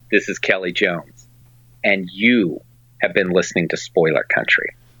This is Kelley Jones, and you have been listening to Spoiler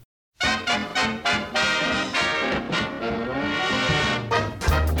Country.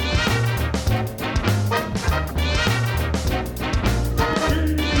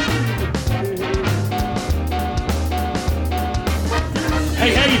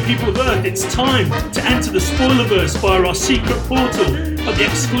 Hey, people of Earth, it's time to enter the Spoilerverse via our secret portal at the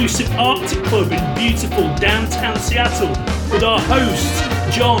exclusive Arctic Club in beautiful downtown Seattle with our hosts,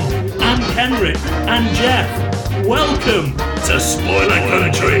 John and Henrik and Jeff. Welcome to Spoiler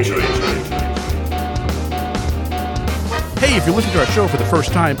Country. Hey, if you're listening to our show for the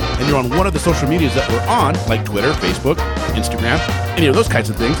first time and you're on one of the social medias that we're on, like Twitter, Facebook, Instagram, any of those kinds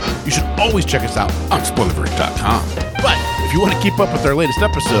of things, you should always check us out on Spoilerverse.com. But if you want to keep up with our latest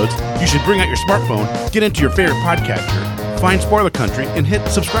episodes, you should bring out your smartphone, get into your favorite podcatcher, find Spoiler Country, and hit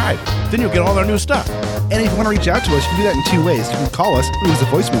subscribe. Then you'll get all our new stuff. And if you want to reach out to us, you can do that in two ways. You can call us, leave us a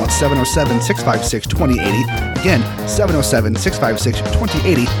voicemail at 707-656-2080. Again,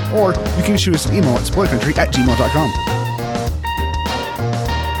 707-656-2080. Or you can shoot us an email at spoilercountry@gmail.com.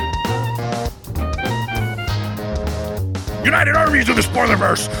 United Armies of the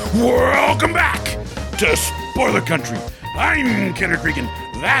Spoilerverse, welcome back to Spoiler Country. I'm Kendrick Regan,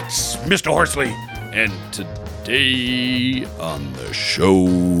 that's Mr. Horsley, and today on the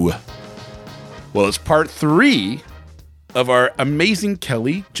show, well, it's part 3 of our amazing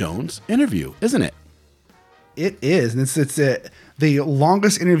Kelley Jones interview, isn't it? It is, and it's the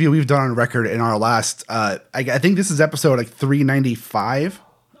longest interview we've done on record in our last, I think this is episode like 395,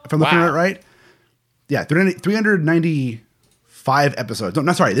 if I'm looking at it right. Yeah, 395 episodes.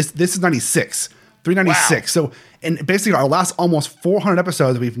 No, sorry, this is 96. 396. Wow. So, and basically our last almost 400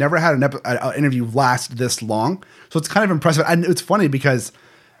 episodes, we've never had an interview last this long. So it's kind of impressive. And it's funny because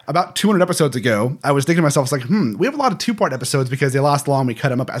about 200 episodes ago, I was thinking to myself, it's like, we have a lot of 2-part episodes because they last long. We cut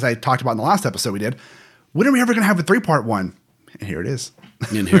them up, as I talked about in the last episode we did. When are we ever going to have a 3-part one? And here it is.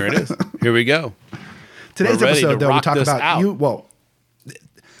 And here it is. Here we go. Today's episode, though, we talk about you. Well,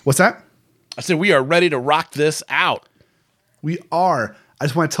 what's that? I said we are ready to rock this out. We are. I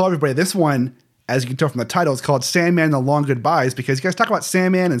just want to tell everybody this one, as you can tell from the title, it's called Sandman and the Long Goodbyes, because you guys talk about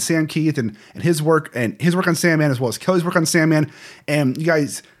Sandman and Sam Keith and his work on Sandman, as well as Kelley's work on Sandman, and you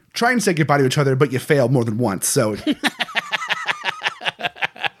guys try and say goodbye to each other, but you fail more than once. So that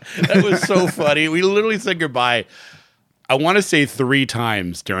was so funny. We literally said goodbye, I want to say 3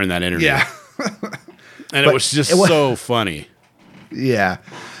 times during that interview. Yeah. And it was just so funny. Yeah.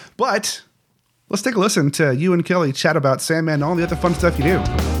 But let's take a listen to you and Kelley chat about Sandman and all the other fun stuff you do.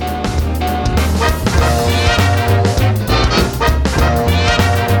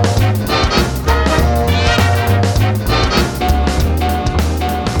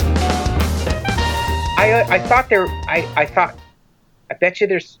 I bet you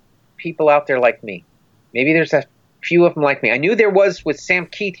there's people out there like me. Maybe there's a few of them like me. I knew there was with Sam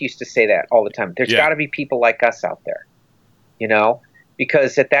Keith used to say that all the time. There's got to be people like us out there,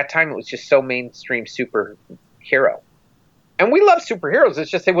 because at that time it was just so mainstream superhero. And we love superheroes.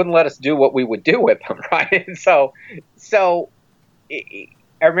 It's just they wouldn't let us do what we would do with them, right? So I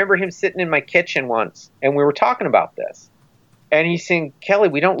remember him sitting in my kitchen once, and we were talking about this. And he's saying, Kelley,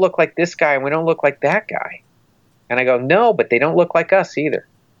 we don't look like this guy, and we don't look like that guy. And I go, no, but they don't look like us either.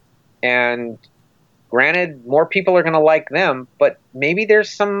 And granted, more people are going to like them, but maybe there's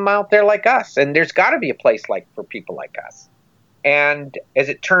some out there like us, and there's got to be a place for people like us. And as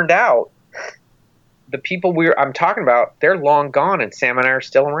it turned out, the people I'm talking about, they're long gone, and Sam and I are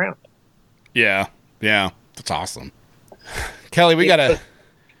still around. Yeah, that's awesome. Kelley, we gotta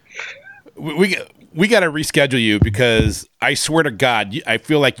reschedule you, because I swear to God, I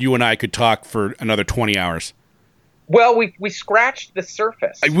feel like you and I could talk for another 20 hours. Well, we scratched the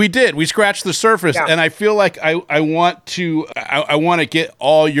surface. We did. We scratched the surface, and I feel like I want to get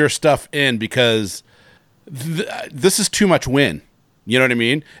all your stuff in, because this is too much win. You know what I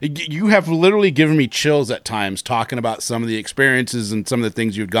mean? You have literally given me chills at times talking about some of the experiences and some of the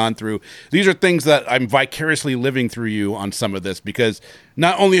things you've gone through. These are things that I'm vicariously living through you on some of this, because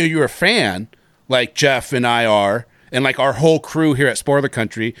not only are you a fan, like Jeff and I are, and like our whole crew here at Spoiler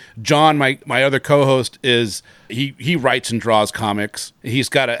Country. John, my other co-host, he writes and draws comics.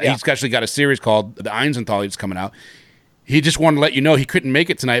 He's actually got a series called The Eins Anthology that's coming out. He just wanted to let you know he couldn't make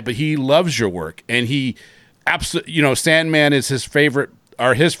it tonight, but he loves your work, and he absolutely, Sandman is his favorite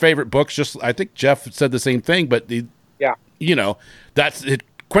books. Just, I think Jeff said the same thing, but that's it.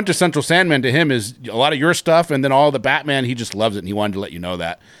 Quintessential Sandman to him is a lot of your stuff, and then all the Batman. He just loves it, and he wanted to let you know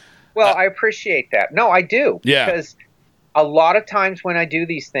that. Well, I appreciate that. No, I do. Yeah. Because a lot of times when I do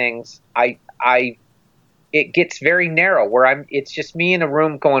these things, I it gets very narrow where it's just me in a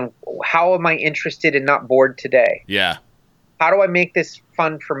room going, how am I interested and not bored today? Yeah. How do I make this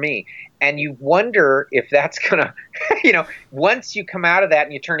fun for me? And you wonder if that's going to, once you come out of that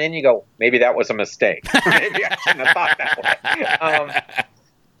and you turn in, you go, maybe that was a mistake. Maybe I shouldn't have thought that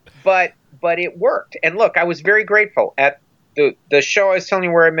way. But it worked. And look, I was very grateful at the show I was telling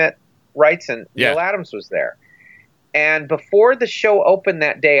you where I met Wrightson. Neil Adams was there. And before the show opened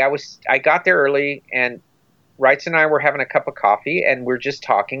that day, I got there early, and Wrightson and I were having a cup of coffee, and we're just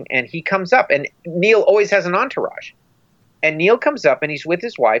talking, and he comes up, and Neil always has an entourage. And Neil comes up, and he's with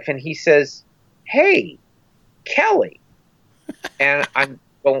his wife, and he says, "Hey, Kelley." And I'm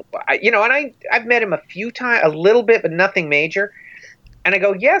going, I've met him a few times, a little bit, but nothing major. And I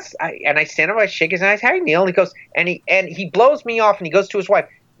go, "Yes." And I stand up, I shake his hand, "Hi, Neil." And he goes, and he blows me off, and he goes to his wife.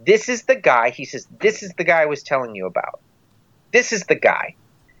 "This is the guy," he says, "this is the guy I was telling you about. This is the guy."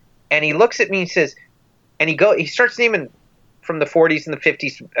 And he looks at me and says, and he starts naming from the 40s and the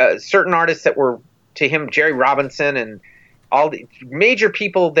 50s, certain artists that were to him, Jerry Robinson and all the major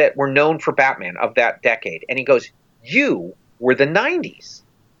people that were known for Batman of that decade. And he goes, "You were the 90s.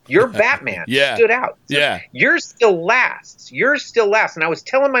 Your Batman stood out. So yours still lasts. Yours still lasts." And I was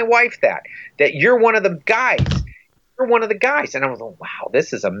telling my wife that you're one of the guys. You're one of the guys. And I was like, wow,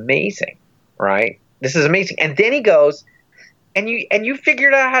 this is amazing, right? This is amazing. And then he goes, and you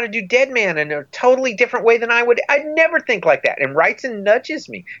figured out how to do Dead Man in a totally different way than I would. I'd never think like that. And Wrightson nudges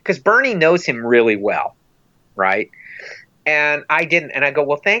me because Bernie knows him really well, right? And I didn't. And I go,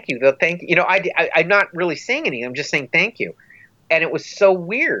 "Well, thank you. Thank you." I'm not really saying anything. I'm just saying thank you. And it was so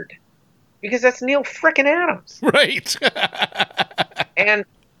weird because that's Neil frickin' Adams. Right.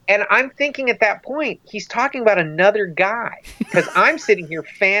 And I'm thinking at that point, he's talking about another guy because I'm sitting here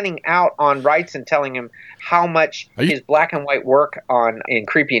fanning out on Wrightson, telling him how much his black and white work in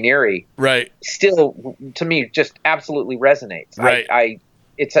Creepy and Eerie still, to me, just absolutely resonates. Right.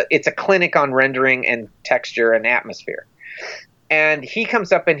 It's a clinic on rendering and texture and atmosphere. And he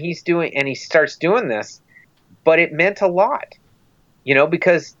comes up and he starts doing this, but it meant a lot,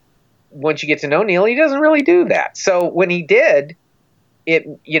 because once you get to know Neil, he doesn't really do that. So when he did,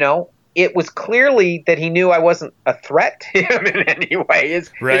 it was clearly that he knew I wasn't a threat to him in any way.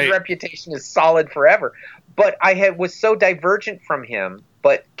 His reputation is solid forever. But I was so divergent from him,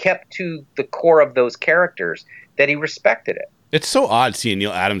 but kept to the core of those characters that he respected it. It's so odd seeing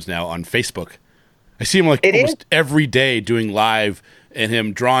Neil Adams now on Facebook. I see him almost every day doing live and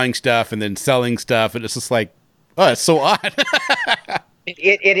him drawing stuff and then selling stuff. And it's just like, oh, it's so odd.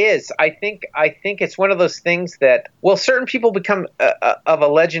 It is. I think it's one of those things that, well, certain people become of a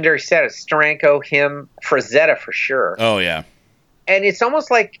legendary status. Steranko, him, Frazetta for sure. Oh, yeah. And it's almost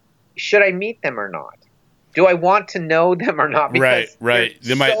like, should I meet them or not? Do I want to know them or not? Because right.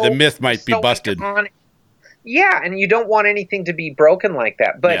 The myth might be busted. Yeah, and you don't want anything to be broken like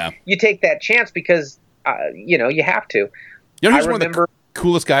that. But you take that chance because, you have to. Who's one of the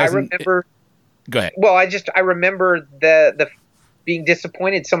coolest guys? Go ahead. Well, I remember the being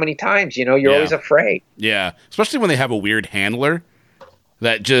disappointed so many times. You're always afraid. Yeah, especially when they have a weird handler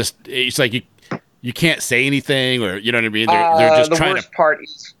that it's like you can't say anything, or you know what I mean. They're just trying to.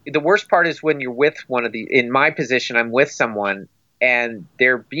 The worst part is when you're with one of the. In my position, I'm with someone, and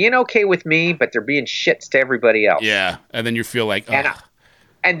they're being okay with me, but they're being shits to everybody else. Yeah, and then you feel like,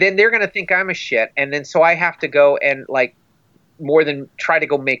 and then they're going to think I'm a shit, and then so I have to go and more than try to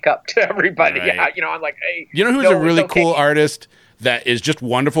go make up to everybody. Right. Yeah, I'm like, hey. Who's a really cool artist that is just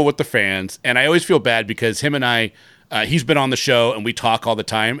wonderful with the fans, and I always feel bad because him and I, he's been on the show and we talk all the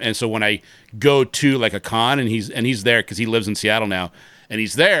time, and so when I go to a con and he's there because he lives in Seattle now, and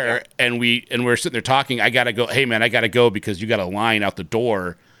he's there and we're sitting there talking, I gotta go. Hey man, I gotta go because you got a line out the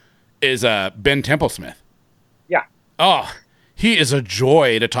door. Is Ben Templesmith? Yeah. Oh, he is a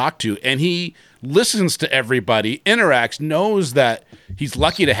joy to talk to, and he listens to everybody, interacts, knows that he's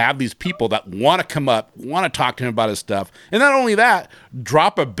lucky to have these people that want to come up, want to talk to him about his stuff. And not only that,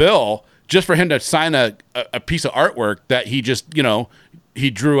 drop a bill just for him to sign a piece of artwork that he just,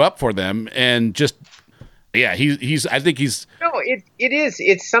 he drew up for them. And just, I think he's... No, it is.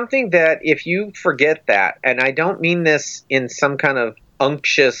 It's something that if you forget that, and I don't mean this in some kind of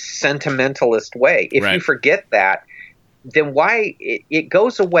unctuous, sentimentalist way. If you forget that, then why it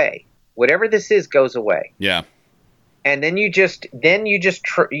goes away. Whatever this is goes away. Yeah. And then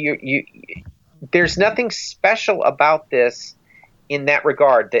there's nothing special about this in that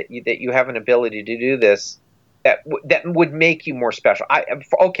regard that you have an ability to do this that would make you more special.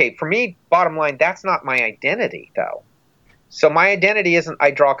 For me, bottom line, that's not my identity though. So my identity isn't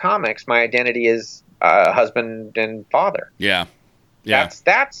I draw comics. My identity is husband and father. Yeah. Yeah.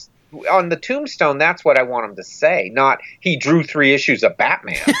 on the tombstone, that's what I want him to say, not he drew 3 issues of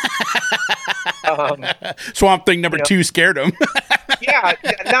Batman. Swamp Thing number 2 scared him. Yeah,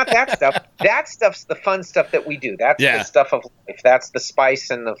 not that stuff. That stuff's the fun stuff that we do. That's the stuff of life. That's the spice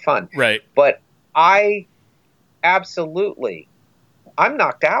and the fun. Right. But I'm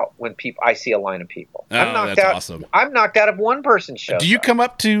knocked out when I see a line of people. I'm knocked out. Awesome. I'm knocked out of one person show. Do you come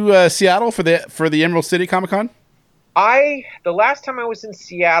up to Seattle for the Emerald City Comic Con? The last time I was in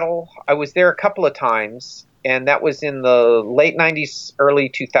Seattle, I was there a couple of times, and that was in the late 90s, early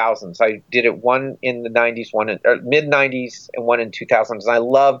 2000s. I did it one in the 90s, one in mid 90s, and one in 2000s. And I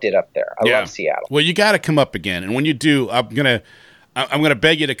loved it up there. I love Seattle. Well, you got to come up again, and when you do, I'm gonna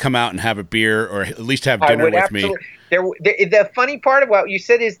beg you to come out and have a beer or at least have dinner with me. The funny part of what you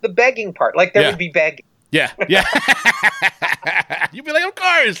said is the begging part. Like there would be begging. Yeah. You'd be like, of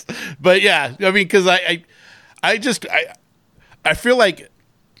course. But yeah, I mean, because I feel like,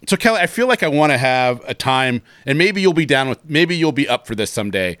 so Kelley, I feel like I want to have a time, and maybe you'll be up for this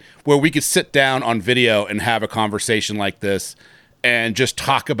someday, where we could sit down on video and have a conversation like this and just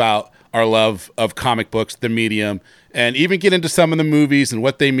talk about our love of comic books, the medium, and even get into some of the movies and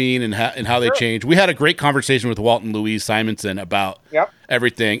what they mean and how they change. We had a great conversation with Walton Louise Simonson about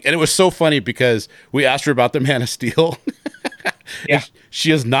everything. And it was so funny because we asked her about the Man of Steel. Yeah.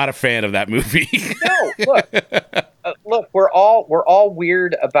 She is not a fan of that movie. No, look, we're all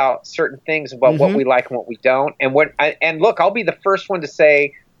weird about certain things, about what we like and what we don't. And look, I'll be the first one to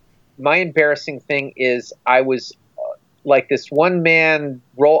say my embarrassing thing is I was like this one man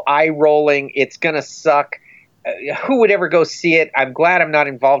eye rolling. It's going to suck. Who would ever go see it? I'm glad I'm not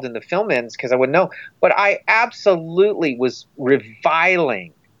involved in the film ends because I wouldn't know. But I absolutely was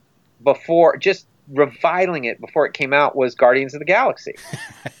reviling it before it came out was Guardians of the Galaxy.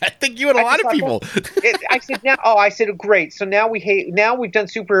 I think you and a lot of people. I said, great. So now we've done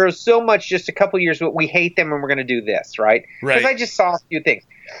superheroes so much just a couple years, but we hate them and we're going to do this, right? Because I just saw a few things.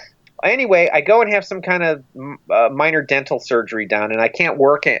 Anyway, I go and have some kind of minor dental surgery done, and I can't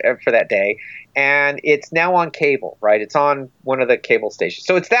work for that day. And it's now on cable, right? It's on one of the cable stations.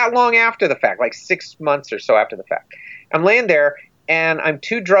 So it's that long after the fact, like 6 months or so after the fact. I'm laying there, and I'm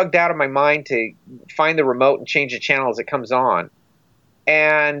too drugged out of my mind to find the remote and change the channel as it comes on.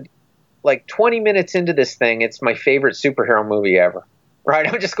 And like 20 minutes into this thing, it's my favorite superhero movie ever. Right,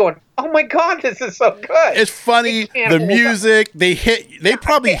 I'm just going, oh my God, this is so good. It's funny, the music, they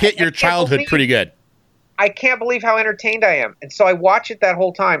probably hit your childhood pretty good. I can't believe how entertained I am. And so I watch it that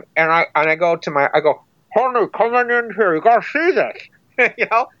whole time, and I go, honey, come on in here, you gotta see this. You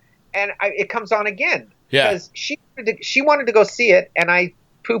know? And it comes on again. Yeah. Because she wanted to go see it, and I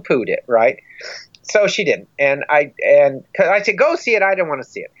poo-pooed it, right? So she didn't. And cause I said, go see it, I didn't want to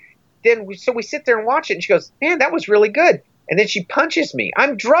see it. So we sit there and watch it, and she goes, man, that was really good. And then she punches me.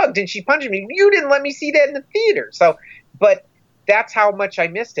 I'm drugged, and she punches me. You didn't let me see that in the theater. So, but that's how much I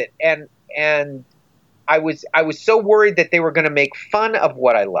missed it. And I was so worried that they were going to make fun of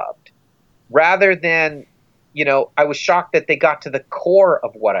what I loved, rather than, I was shocked that they got to the core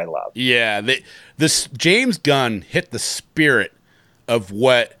of what I loved. Yeah, this James Gunn hit the spirit of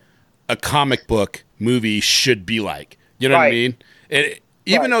what a comic book movie should be like. You know what I mean?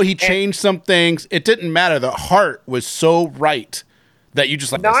 Even though he changed some things, it didn't matter. The heart was so right that you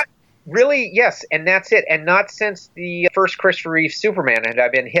just like not really. Yes, and that's it. And not since the first Christopher Reeve Superman had I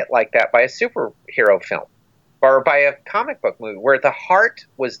been hit like that by a superhero film or by a comic book movie where the heart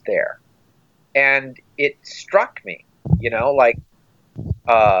was there, and it struck me.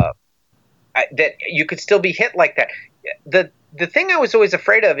 That you could still be hit like that. The thing I was always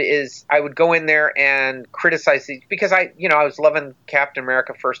afraid of is I would go in there and criticize these because I was loving Captain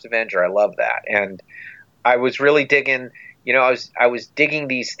America: First Avenger. I love that, and I was really digging. I was digging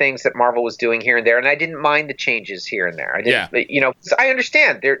these things that Marvel was doing here and there, and I didn't mind the changes here and there. I didn't, I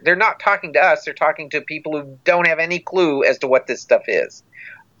understand they're not talking to us; they're talking to people who don't have any clue as to what this stuff is.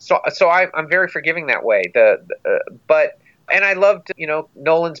 So I'm very forgiving that way. And I loved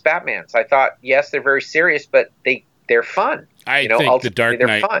Nolan's Batmans. I thought yes, they're very serious, but they're fun. I think the Dark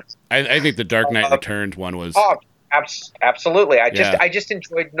Knight. I think the Dark Knight Returns one was. Oh, absolutely! I just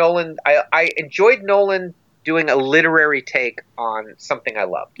enjoyed Nolan. I enjoyed Nolan doing a literary take on something I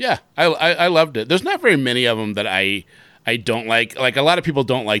loved. Yeah, I loved it. There's not very many of them that I don't like. Like a lot of people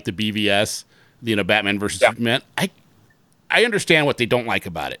don't like the BVS, Batman versus Superman. I understand what they don't like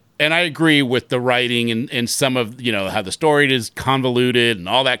about it. And I agree with the writing and some of, how the story is convoluted and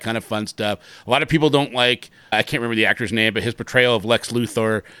all that kind of fun stuff. A lot of people don't like, I can't remember the actor's name, but his portrayal of Lex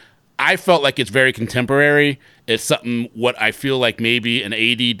Luthor. I felt like it's very contemporary. It's something what I feel like maybe an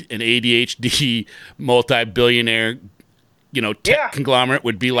ADHD multi-billionaire tech conglomerate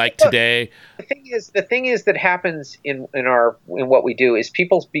would be like today. The thing is that happens in what we do is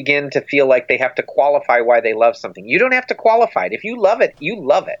people begin to feel like they have to qualify why they love something. You don't have to qualify it. If you love it, you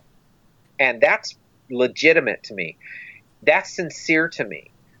love it. And that's legitimate to me. That's sincere to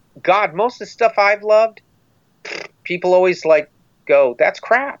me. God, most of the stuff I've loved, people always go, that's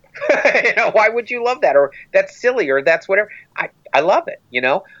crap. Why would you love that? Or that's silly, or that's whatever. I love it,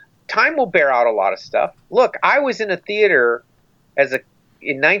 Time will bear out a lot of stuff. Look, I was in a theater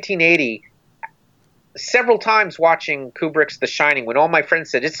in 1980 several times watching Kubrick's The Shining when all my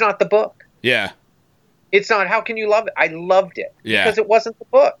friends said, it's not the book. Yeah. It's not. How can you love it? I loved it because it wasn't the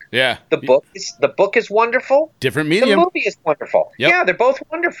book. Yeah. The book is wonderful. Different medium. The movie is wonderful. Yep. Yeah, they're both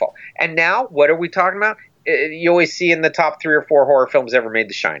wonderful. And now, what are we talking about? You always see in the top 3 or 4 horror films ever made,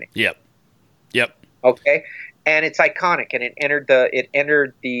 The Shining. Yep. Okay, and it's iconic, and it entered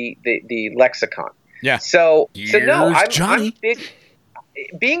the lexicon. Yeah. So no, Johnny.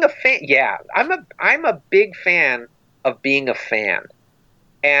 I'm being a fan. Yeah, I'm a big fan of being a fan,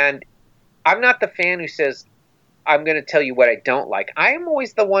 and I'm not the fan who says I'm going to tell you what I don't like. I am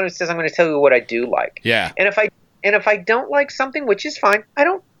always the one who says I'm going to tell you what I do like. Yeah. And if I don't like something, which is fine, I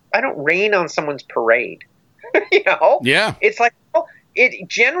don't rain on someone's parade. Yeah. It's like, it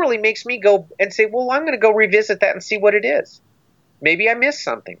generally makes me go and say, well, I'm going to go revisit that and see what it is. Maybe I missed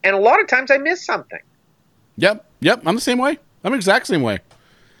something. And a lot of times I miss something. Yep. I'm the same way. I'm the exact same way.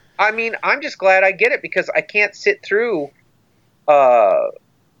 I mean, I'm just glad I get it because I can't sit through a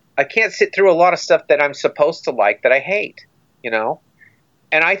lot of stuff that I'm supposed to like that I hate,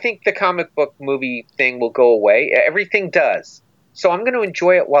 And I think the comic book movie thing will go away. Everything does. So I'm going to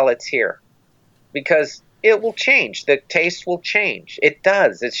enjoy it while it's here because it will change. The taste will change. It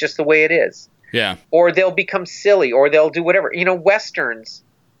does. It's just the way it is. Yeah. Or they'll become silly or they'll do whatever. Westerns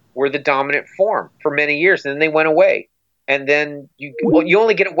were the dominant form for many years and then they went away. And then you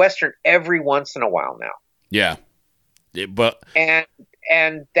only get a Western every once in a while now. Yeah.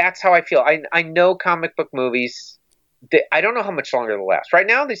 And that's how I feel. I know comic book movies, I don't know how much longer they'll last. Right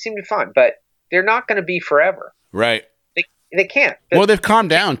now they seem to be fun, but they're not going to be forever. Right. They can't. Well, they've calmed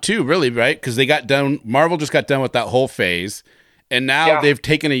down too, really, right? Because Marvel just got done with that whole phase, and now they've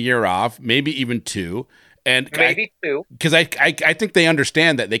taken a year off, maybe even 2. And maybe 2. Because I think they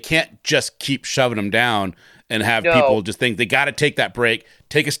understand that they can't just keep shoving them down and have people just think they got to take that break,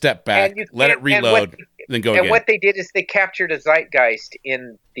 take a step back, let it reload, then go again. And what they did is they captured a zeitgeist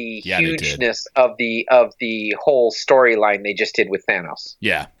in the hugeness of the whole storyline they just did with Thanos.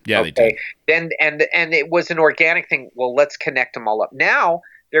 Yeah, they did. And it was an organic thing. Well, let's connect them all up. Now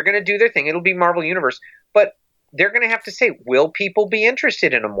they're going to do their thing. It'll be Marvel Universe, but they're going to have to say, will people be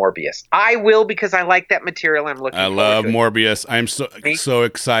interested in a Morbius? I will because I like that material. I'm looking. I love Morbius. I'm so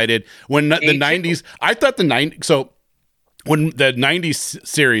excited. When the 90s, I thought the 90s. So when the 90s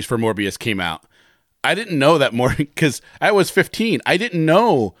series for Morbius came out, I didn't know that more because I was 15. I didn't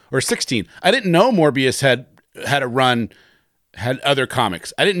know, or 16. I didn't know Morbius had a run, had other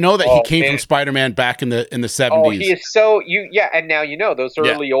comics. I didn't know that he came from Spider-Man back in the 70s. Oh, he is so and now those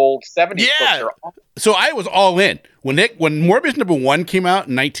early old 70s books are awesome. So I was all in. When Morbius #1 came out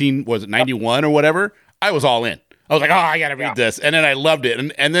in 91 or whatever, I was all in. I was like, I got to read this. And then I loved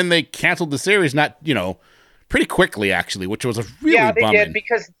it. And then they canceled the series pretty quickly actually, which was a really they did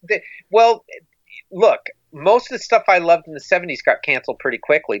because look, most of the stuff I loved in the 70s got canceled pretty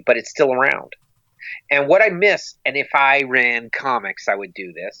quickly, but it's still around. And what I miss, and if I ran comics, I would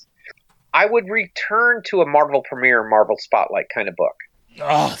do this, I would return to a Marvel Premiere, Marvel Spotlight kind of book.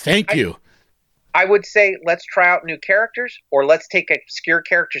 Oh, thank you. I would say, let's try out new characters, or let's take obscure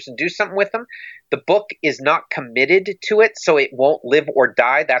characters and do something with them. The book is not committed to it, so it won't live or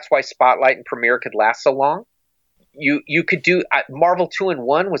die. That's why Spotlight and Premiere could last so long. You could do Marvel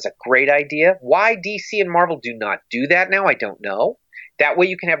 2-in-1 was a great idea. Why DC and Marvel do not do that now, I don't know. That way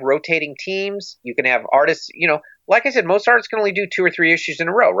you can have rotating teams. You can have artists, like I said, most artists can only do 2 or 3 issues in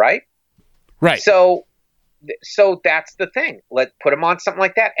a row, right? Right. So that's the thing. Let's put them on something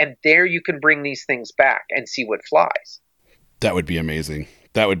like that. And there you can bring these things back and see what flies. That would be amazing.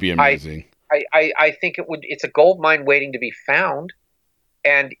 I think it's a gold mine waiting to be found.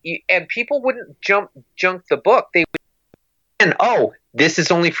 And people wouldn't junk the book. They would, this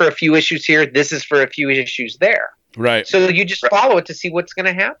is only for a few issues here. This is for a few issues there. Right. So you just follow it to see what's going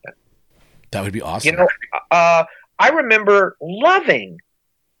to happen. That would be awesome. I remember loving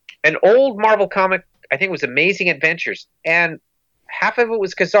an old Marvel comic. I think it was Amazing Adventures, and half of it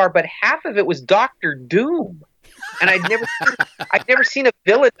was Khazar, but half of it was Doctor Doom. And I'd never seen a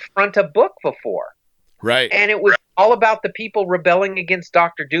villain front a book before. Right. And it was all about the people rebelling against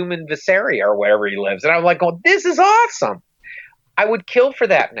Doctor Doom in Visaria or wherever he lives. And I was like, this is awesome. I would kill for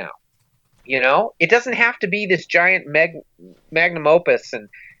that now. It doesn't have to be this giant magnum opus and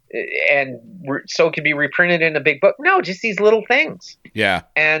so it can be reprinted in a big book. No, just these little things. Yeah.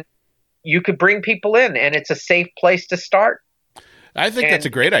 And you could bring people in, and it's a safe place to start. I think that's a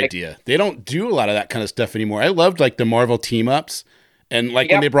great idea. They don't do a lot of that kind of stuff anymore. I loved like the Marvel team ups, and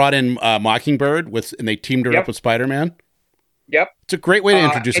like when they brought in Mockingbird and they teamed her up with Spider-Man. Yep, it's a great way to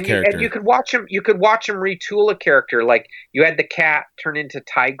introduce a character. And you could watch them. You could watch them retool a character. Like you had the cat turn into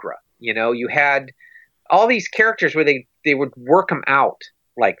Tigra. You had all these characters where they would work them out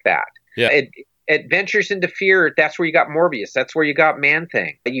like that. Yeah. Adventures into Fear. That's where you got Morbius. That's where you got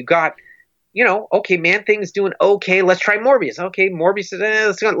Man-Thing. You got. Okay, Man-Thing's doing okay. Let's try Morbius. Okay, Morbius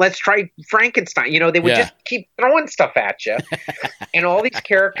is let's try Frankenstein. They would just keep throwing stuff at you, and all these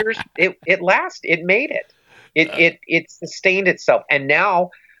characters. It made it. It sustained itself, and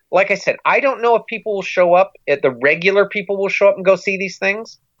now, like I said, I don't know if people will show up. If the regular people will show up and go see these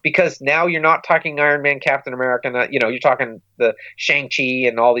things, because now you're not talking Iron Man, Captain America. You're talking the Shang-Chi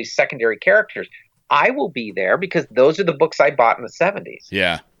and all these secondary characters. I will be there because those are the books I bought in the 70s.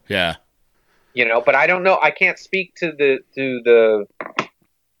 Yeah, yeah. But I don't know. I can't speak to the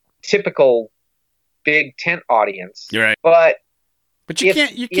typical big tent audience. You're right. But you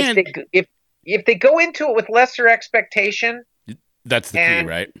can't. If they go into it with lesser expectation, that's the key,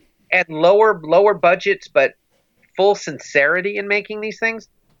 right? And lower budgets, but full sincerity in making these things,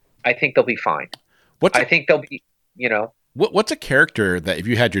 I think they'll be fine. I think they'll be. What's a character that if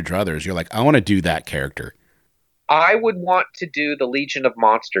you had your druthers, you're like, I want to do that character. I would want to do the Legion of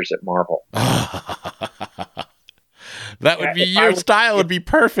Monsters at Marvel. That would be your style. Would be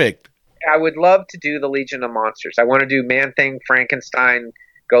perfect. I would love to do the Legion of Monsters. I want to do Man-Thing, Frankenstein,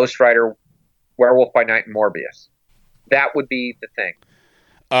 Ghost Rider, Werewolf by Night, and Morbius. That would be the thing.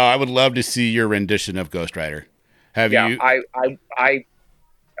 I would love to see your rendition of Ghost Rider. Have you?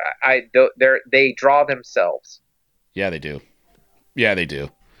 They draw themselves. Yeah, they do. Yeah, they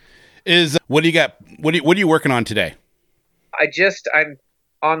do. What do you got? What are you working on today? I'm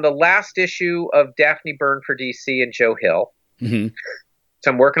on the last issue of Daphne Byrne for DC and Joe Hill. Mm-hmm.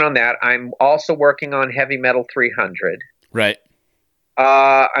 So I'm working on that. I'm also working on Heavy Metal 300. Right.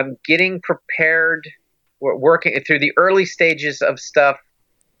 I'm getting prepared. We're working through the early stages of stuff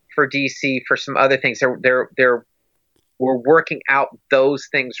for DC for some other things. We're working out those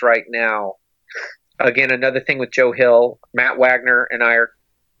things right now. Again, another thing with Joe Hill, Matt Wagner and I are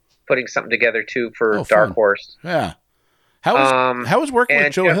putting something together too for Dark Horse. Yeah. How was working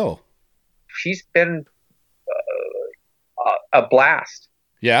with Joe Hill? She's been a blast.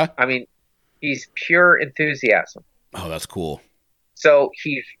 Yeah. I mean, he's pure enthusiasm. Oh, that's cool. So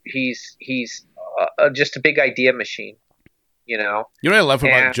he's just a big idea machine. You know what I love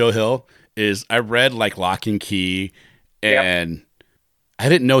about Joe Hill is I read like Lock and Key, and I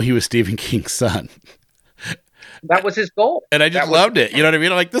didn't know he was Stephen King's son. That was his goal. And I just loved it. You know what I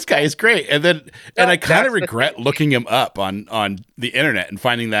mean? I'm like, this guy is great. And then, I kind of regret looking him up on the internet and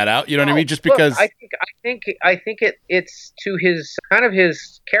finding that out. You know what I mean? Just because I think it's to his kind of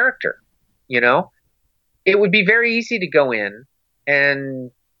his character. You know, it would be very easy to go in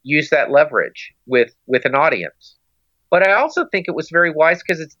and use that leverage with an audience. But I also think it was very wise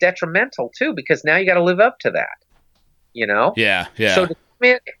because it's detrimental too, because now you got to live up to that. You know? Yeah. So to come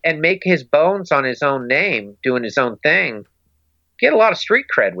in and make his bones on his own name, doing his own thing, get a lot of street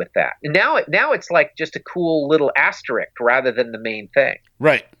cred with that. And now it's like just a cool little asterisk rather than the main thing.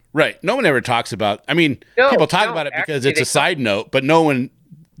 Right. No one ever talks about. I mean, people talk about it because it's a side note, but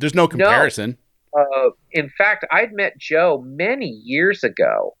there's no comparison. In fact, I'd met Joe many years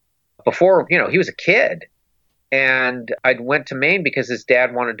ago, before he was a kid, and I'd went to Maine because his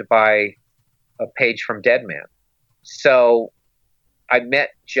dad wanted to buy a page from Deadman. So I met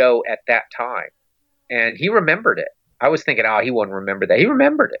Joe at that time, and he remembered it. I was thinking, he wouldn't remember that. He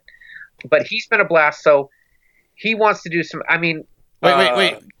remembered it. But he's been a blast, so he wants to do some... I mean...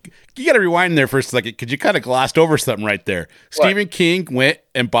 Wait. You got to rewind there for a second, because you kind of glossed over something right there. What? Stephen King went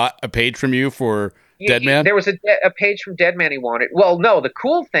and bought a page from you for Deadman? There was a page from Deadman he wanted. Well, no, the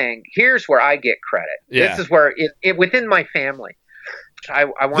cool thing, here's where I get credit. Yeah. This is where, within my family... I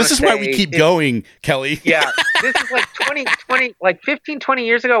want this is why we keep going, Kelley. Yeah. This is like 15, 20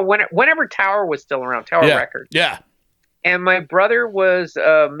 years ago, whenever Tower was still around, Tower Records. Yeah. And my brother was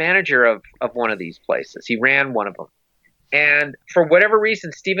a manager of one of these places. He ran one of them. And for whatever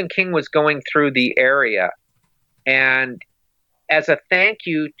reason, Stephen King was going through the area. And as a thank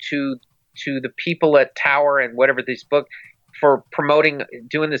you to the people at Tower and whatever this book for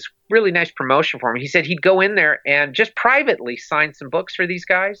doing this really nice promotion for him, he said he'd go in there and just privately sign some books for these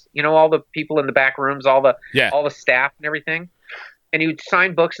guys. All the people in the back rooms, all the staff and everything. and he would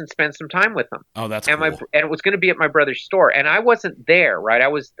sign books and spend some time with them. Oh, that's and cool. And it was going to be at my brother's store, and I wasn't there, right? I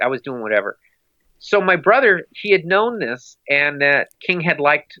was doing whatever. So my brother, he had known this, and that King had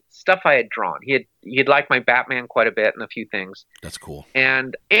liked stuff I had drawn. He'd liked my Batman quite a bit and a few things. That's cool.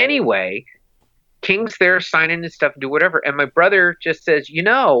 And anyway, King's there signing his stuff, do whatever, and my brother just says,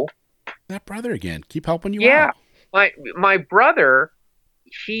 that brother again, keep helping you out. Yeah, my brother,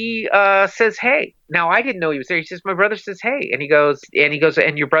 he says, hey. Now I didn't know he was there. He says, my brother says, hey, and he goes,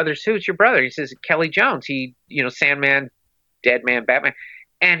 and your brother's who's your brother? He says, Kelley Jones. He, Sandman, Deadman, Batman.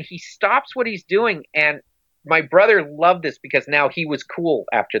 And he stops what he's doing, and my brother loved this because now he was cool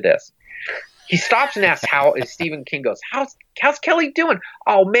after this. He stops and asks how Stephen King goes, how's Kelley doing?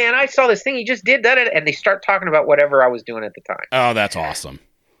 Oh, man, I saw this thing he just did. And they start talking about whatever I was doing at the time. Oh, that's awesome.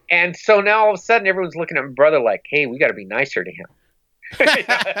 And so now all of a sudden everyone's looking at my brother like, hey, we got to be nicer to him. Like,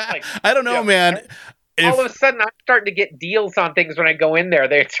 I don't know, man. All of a sudden, I'm starting to get deals on things when I go in there.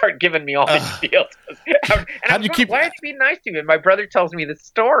 They start giving me all these deals. Why did you be nice to me? And my brother tells me the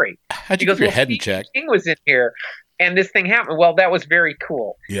story. How'd you keep your head in check? King was in here, and this thing happened. Well, that was very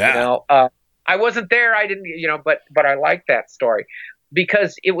cool. Yeah. I wasn't there. I didn't, but I liked that story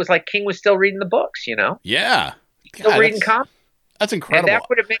because it was like King was still reading the books, Yeah. Still reading comics. That's incredible. And that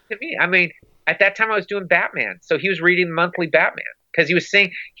would have meant to me. I mean, at that time I was doing Batman. So he was reading monthly Batman because he was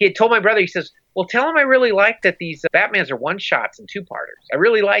saying, he had told my brother, he says, well, tell him I really like that these Batmans are one-shots and two-parters. I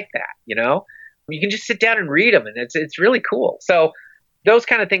really like that, You can just sit down and read them, and it's really cool. So those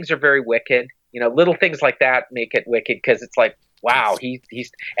kind of things are very wicked. Little things like that make it wicked because it's like, wow,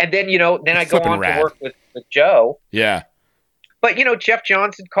 he's and then, then I go on to work with Joe. Yeah. But, Jeff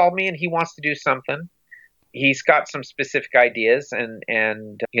Johnson called me, and he wants to do something. He's got some specific ideas,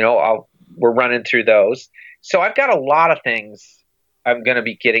 and we're running through those. So I've got a lot of things I'm going to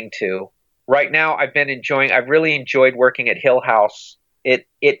be getting to. Right now, I've really enjoyed working at Hill House. It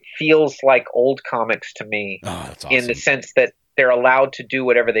feels like old comics to me. Oh, that's awesome. In the sense that they're allowed to do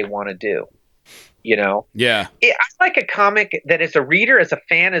whatever they want to do. Yeah. I like a comic that as a reader, as a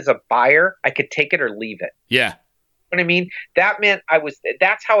fan, as a buyer, I could take it or leave it. Yeah. You know what I mean? That meant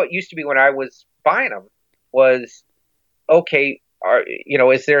that's how it used to be when I was buying them was, okay,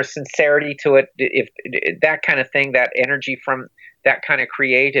 is there a sincerity to it? If that kind of thing, that energy from that kind of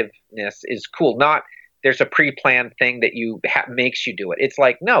creativeness is cool. Not there's a pre-planned thing that makes you do it. It's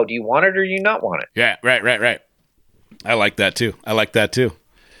like, no, do you want it or do you not want it? Yeah, right. I like that too.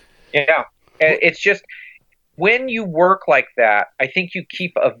 Yeah. It's just when you work like that, I think you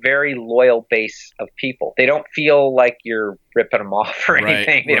keep a very loyal base of people. They don't feel like you're ripping them off or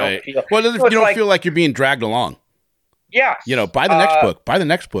anything. They don't feel. Well, you don't feel like you're being dragged along. Yeah. Buy the next book. Buy the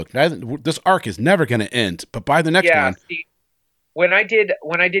next book. This arc is never going to end, but buy the next one. See, when I did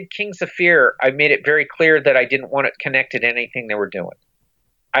Kings of Fear, I made it very clear that I didn't want it connected to anything they were doing.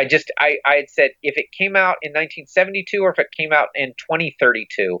 I had said if it came out in 1972 or if it came out in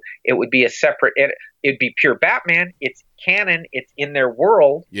 2032, it would be a separate. It'd be pure Batman. It's canon. It's in their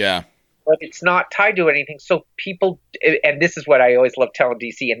world. Yeah. But it's not tied to anything. So people, and this is what I always love telling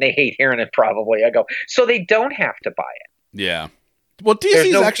DC, and they hate hearing it probably. I go, so they don't have to buy it. Yeah. Well, DC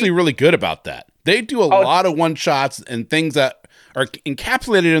is actually really good about that. They do a lot of one-shots and things that are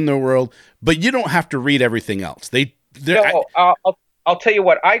encapsulated in their world, but you don't have to read everything else. I'll tell you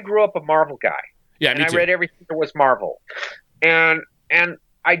what. I grew up a Marvel guy. Yeah, and me too. I read everything that was Marvel, and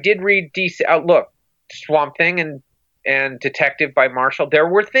I did read DC. Look, Swamp Thing and Detective by Marshall. There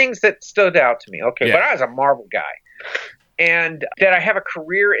were things that stood out to me. Okay, but I was a Marvel guy, and that I have a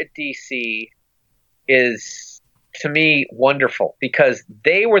career at DC is to me wonderful because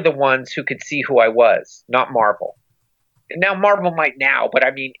they were the ones who could see who I was, not Marvel. Now Marvel might now, but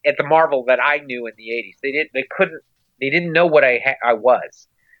I mean at the Marvel that I knew in the 80s, they didn't know what I was.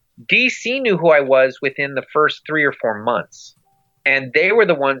 DC knew who I was within the first 3 or 4 months. And they were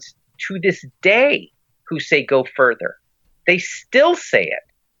the ones to this day who say go further. They still say it.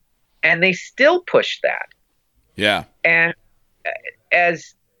 And they still push that. Yeah. And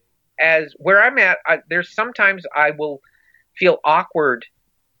as where I'm at, there's sometimes I will feel awkward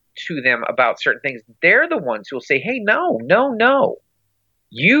to them about certain things. They're the ones who will say, hey, no.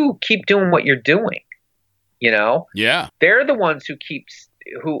 You keep doing what you're doing. Yeah. They're the ones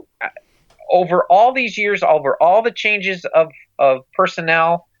who over all these years, over all the changes of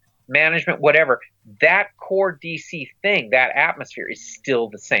personnel, management, whatever, that core DC thing, that atmosphere is still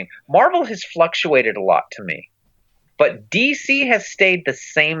the same. Marvel has fluctuated a lot to me, but DC has stayed the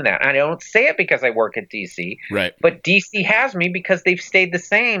same in that. I don't say it because I work at DC, right? But DC has me because they've stayed the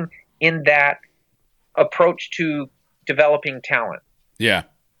same in that approach to developing talent. Yeah.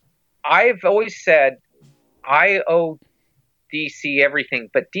 I've always said I owe DC everything,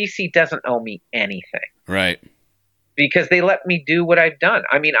 but DC doesn't owe me anything. Right. Because they let me do what I've done.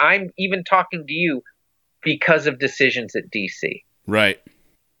 I mean, I'm even talking to you because of decisions at DC. Right.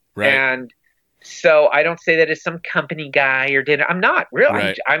 Right. And so I don't say that as some company guy or did. I'm not really.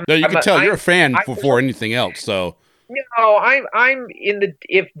 Right. No, you can tell you're a fan before anything else. So no, I'm in the.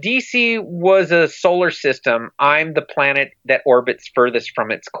 If DC was a solar system, I'm the planet that orbits furthest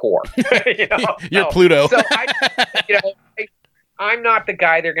from its core. You're Pluto. So I'm not the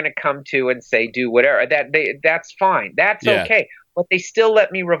guy they're going to come to and say do whatever. That's fine. That's okay. But they still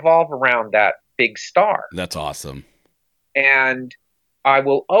let me revolve around that big star. That's awesome. And I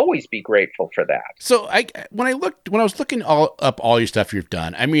will always be grateful for that. So when I was looking up all your stuff you've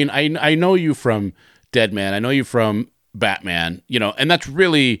done, I mean, I know you from Dead Man. I know you from Batman, and that's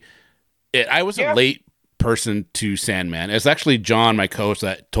really it. I was a late person to Sandman. It's actually John, my co-host,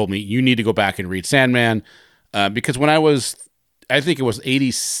 that told me you need to go back and read Sandman because when I think it was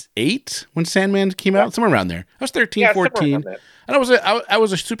 88 when Sandman came out, somewhere around there. I was 13, 14, and I was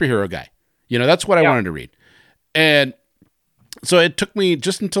a superhero guy. That's what I wanted to read. And so it took me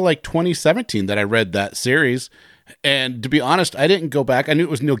just until like 2017 that I read that series. And to be honest, I didn't go back. I knew it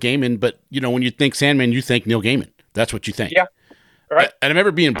was Neil Gaiman, but when you think Sandman, you think Neil Gaiman. That's what you think. Yeah. Right. And I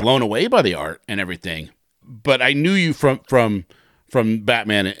remember being blown away by the art and everything. But I knew you from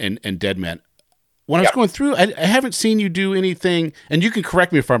Batman and Dead Man. When I was going through, I haven't seen you do anything, and you can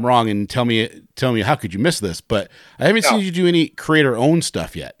correct me if I'm wrong and tell me how could you miss this, but I haven't seen you do any creator-owned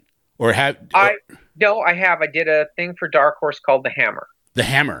stuff yet. No, I have. I did a thing for Dark Horse called The Hammer. The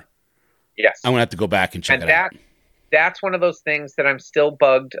Hammer? Yes. I'm going to have to go back and check it out. That's one of those things that I'm still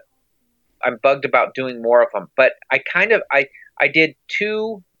bugged. I'm bugged about doing more of them. But I did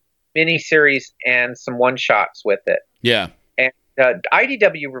 2 miniseries and some one-shots with it. Yeah. And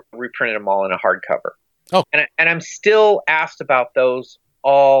IDW reprinted them all in a hardcover. Oh. And I'm still asked about those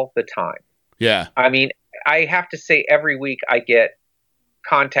all the time. Yeah. I mean, I have to say every week I get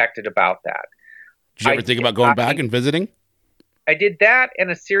contacted about that. Did you ever think about going back and visiting? I did that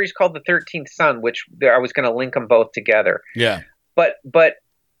and a series called The 13th Son, which I was going to link them both together. Yeah. But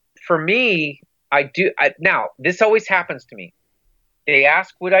for me, now this always happens to me. They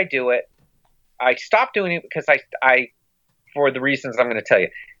ask, would I do it? I stopped doing it because I for the reasons I'm going to tell you.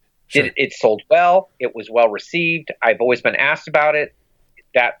 Sure. It sold well. It was well received. I've always been asked about it.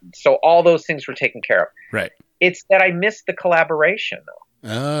 So all those things were taken care of. Right. It's that I missed the collaboration, though.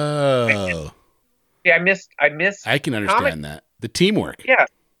 Oh. Yeah, I miss. I can understand that. The teamwork. Yeah.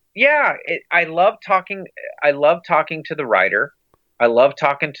 Yeah. I love talking. I love talking to the writer. I love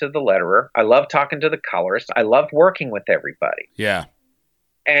talking to the letterer. I love talking to the colorist. I love working with everybody. Yeah.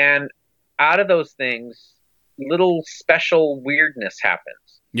 And out of those things, little special weirdness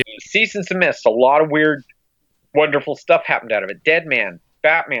happens. Yeah. Seasons of Mist, a lot of weird, wonderful stuff happened out of it. Dead Man,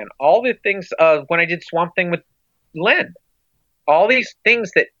 Batman, all the things. When I did Swamp Thing with Len, all these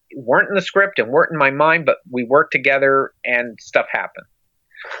things that weren't in the script and weren't in my mind, but we worked together and stuff happened.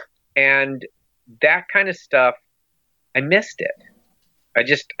 And that kind of stuff, I missed it.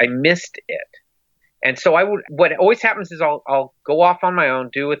 I missed it. And so what always happens is I'll go off on my own,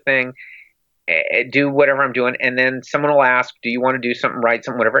 do a thing, do whatever I'm doing. And then someone will ask, do you want to do something, write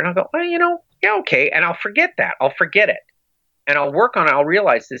something, whatever. And I'll go, well, yeah, okay. And I'll forget that. I'll forget it. And I'll work on it. I'll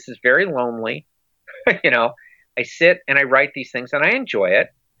realize this is very lonely. I sit and I write these things and I enjoy it.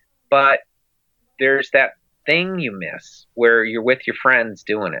 But there's that thing you miss where you're with your friends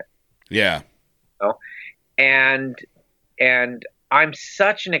doing it. Yeah. And I'm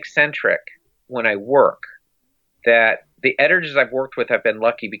such an eccentric when I work that the editors I've worked with have been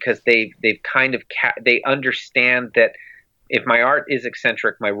lucky because they've kind of they understand that if my art is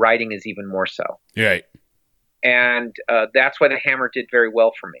eccentric, my writing is even more so. Right. And that's why The Hammer did very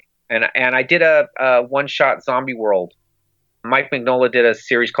well for me. And I did a one-shot Zombie World. Mike Mignola did a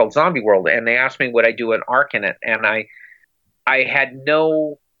series called Zombie World, and they asked me would I do an arc in it, and I had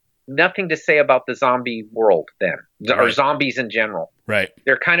nothing to say about the zombie world then, or zombies in general. Right.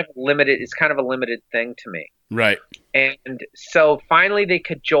 They're kind of limited. It's kind of a limited thing to me. Right. And so finally they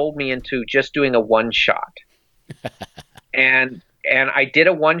cajoled me into just doing a one shot. and I did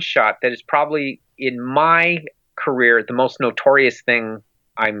a one shot that is probably in my career the most notorious thing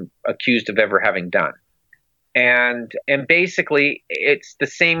I'm accused of ever having done. And basically it's the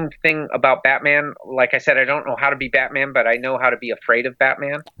same thing about Batman. Like I said, I don't know how to be Batman, but I know how to be afraid of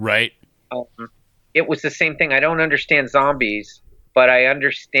Batman. Right. It was the same thing. I don't understand zombies, but I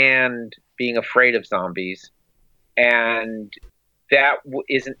understand being afraid of zombies. And that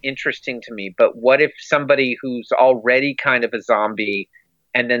isn't interesting to me. But what if somebody who's already kind of a zombie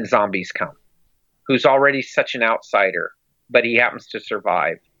and then zombies come, who's already such an outsider, but he happens to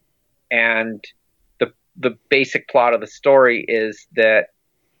survive. And the basic plot of the story is that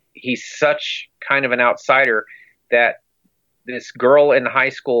he's such kind of an outsider that this girl in high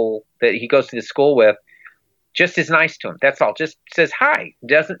school that he goes to the school with just is nice to him. That's all. Just says hi.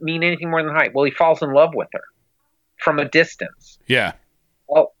 Doesn't mean anything more than hi. Well, he falls in love with her from a distance. Yeah.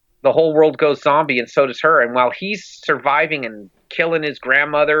 Well, the whole world goes zombie, and so does her. And while he's surviving and killing his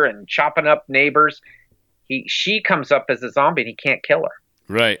grandmother and chopping up neighbors, she comes up as a zombie and he can't kill her.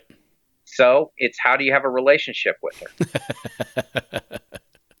 Right. So it's how do you have a relationship with her?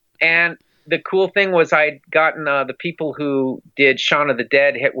 And the cool thing was I'd gotten the people who did Shaun of the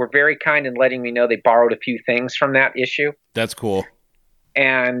Dead were very kind in letting me know they borrowed a few things from that issue. That's cool.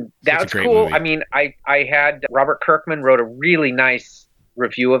 And that's cool. Movie. I mean, I had Robert Kirkman wrote a really nice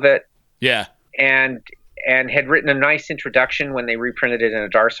review of it. Yeah. And had written a nice introduction when they reprinted it in a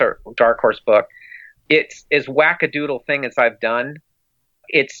Dark Horse book. It's as wackadoodle thing as I've done.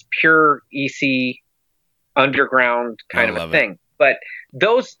 It's pure EC underground kind of a thing. But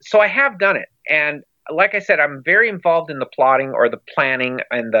so I have done it. And like I said, I'm very involved in the plotting or the planning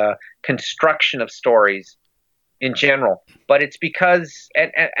and the construction of stories in general. But it's because,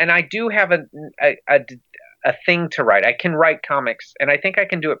 and I do have a thing to write. I can write comics, and I think I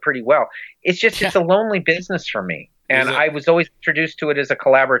can do it pretty well. It's just, it's a lonely business for me. And I was always introduced to it as a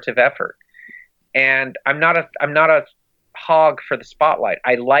collaborative effort. And I'm not a hog for the spotlight.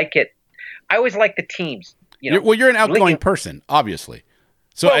 I like it. I always like the teams. You're an outgoing person, obviously.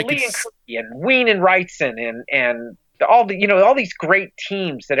 So Lee and Kirby and Ween and Wrightson and all these great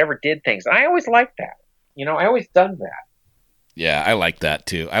teams that ever did things. I always liked that. I always done that. Yeah, I like that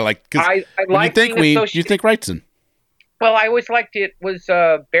too. I like I when like you think Ween, you think Wrightson. Well, I always liked it was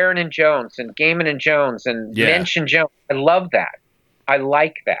Barron and Jones and Gaiman and Jones and Lynch and Jones. I love that. I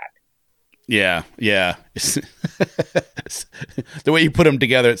like that. Yeah. The way you put them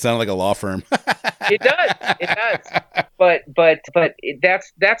together, it sounded like a law firm. It does. But that's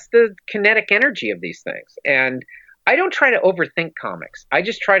the kinetic energy of these things. And I don't try to overthink comics. I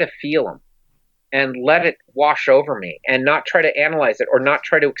just try to feel them and let it wash over me and not try to analyze it or not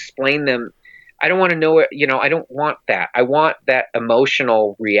try to explain them. I don't want to know it. I don't want that. I want that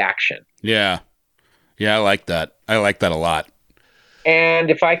emotional reaction. Yeah. I like that. I like that a lot. And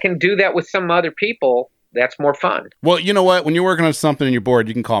if I can do that with some other people, that's more fun. Well, you know what? When you're working on something and you're bored,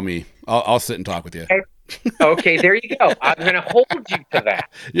 you can call me. I'll sit and talk with you. Okay, there you go. I'm going to hold you to that.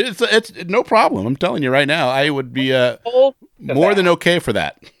 It's no problem. I'm telling you right now, I would be more than okay for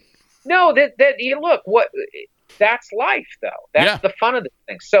that. No, look, that's life, though. That's the fun of this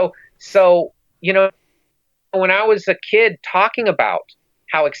thing. So when I was a kid talking about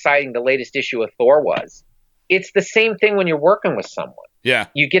how exciting the latest issue of Thor was, it's the same thing when you're working with someone. Yeah.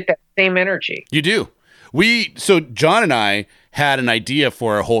 You get that same energy. You do. So John and I had an idea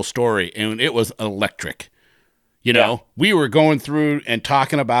for a whole story, and it was electric. We were going through and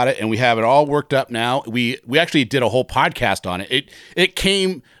talking about it, and we have it all worked up now. We actually did a whole podcast on it. It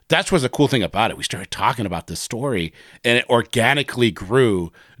came, that's what's the cool thing about it. We started talking about this story, and it organically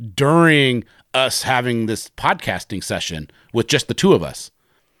grew during us having this podcasting session with just the two of us.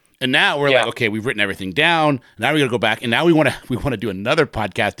 And now we're like, okay, we've written everything down. Now we're going to go back, and now we want to do another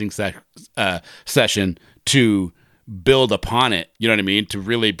podcasting session to build upon it. You know what I mean? To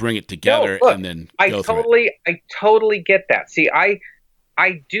really bring it together and then go through it. I totally get that. See, I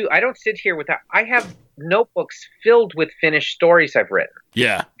don't sit here with that. I have notebooks filled with finished stories I've written.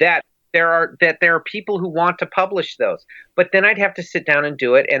 Yeah. That there are people who want to publish those, but then I'd have to sit down and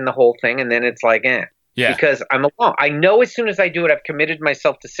do it and the whole thing, and then it's like, Yeah. Because I'm alone. I know as soon as I do it, I've committed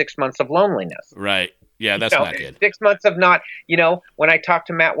myself to 6 months of loneliness. Right. Yeah, that's not good. 6 months of not, when I talk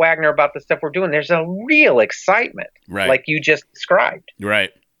to Matt Wagner about the stuff we're doing, there's a real excitement. Right. Like you just described.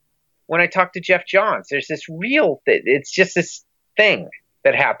 Right. When I talk to Jeff Johns, there's this it's just this thing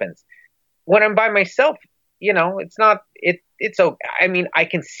that happens. When I'm by myself, it's not, it's okay. I mean, I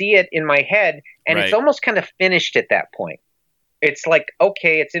can see it in my head, and it's almost kind of finished at that point. It's like,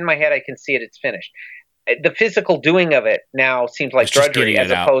 okay, it's in my head, I can see it, it's finished. The physical doing of it now seems like drudgery as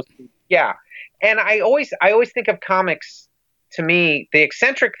opposed to And I always think of comics, to me, the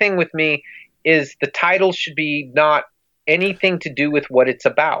eccentric thing with me is the title should be not anything to do with what it's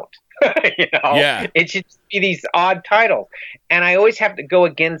about. It should be these odd titles. And I always have to go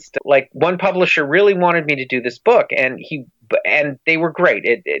against, like, one publisher really wanted me to do this book, and they were great.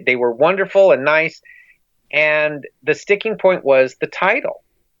 They were wonderful and nice. And the sticking point was the title,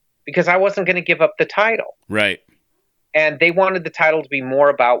 because I wasn't going to give up the title. Right. And they wanted the title to be more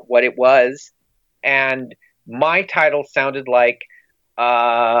about what it was. And my title sounded like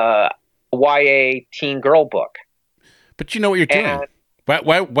a YA teen girl book. But you know what you're doing.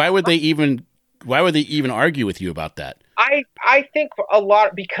 Why would they even argue with you about that? I think a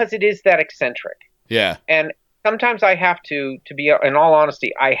lot because it is that eccentric. Yeah. And sometimes I have to be, in all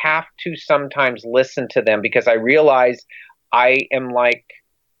honesty, I have to sometimes listen to them because I realize I am like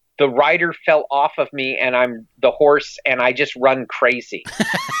the rider fell off of me and I'm the horse and I just run crazy.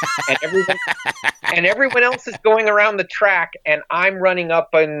 and everyone else is going around the track and I'm running up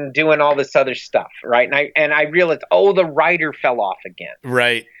and doing all this other stuff, right? And I realize, the rider fell off again.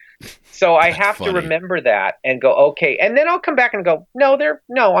 Right. So I have to remember that and go, okay. And then I'll come back and go, no,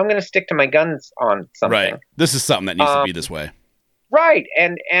 I'm going to stick to my guns on something. Right. This is something that needs to be this way. Right.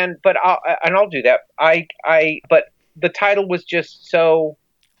 But I'll do that. But the title was just so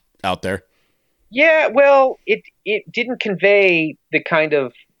out there. Yeah. Well, it didn't convey the kind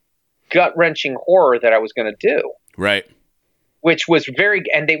of gut wrenching horror that I was going to do. Right. Which was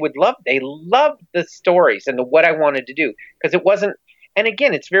and they loved the stories and what I wanted to do because it wasn't. And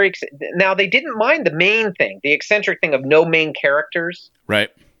again, it's now they didn't mind the main thing, the eccentric thing of no main characters. Right.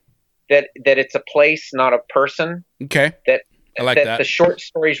 That it's a place, not a person. Okay. I like that. The short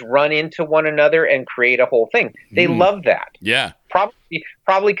stories run into one another and create a whole thing. They love that. Yeah. Probably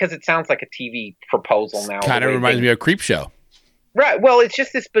because it sounds like a TV proposal now. Kind of reminds me of a creep show. Right. Well, it's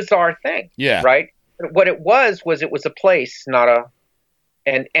just this bizarre thing. Yeah. Right. But what it was it was a place, not a.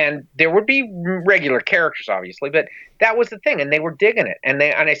 And there would be regular characters, obviously, but that was the thing, and they were digging it. And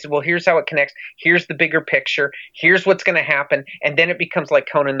I said, well, here's how it connects. Here's the bigger picture. Here's what's going to happen, and then it becomes like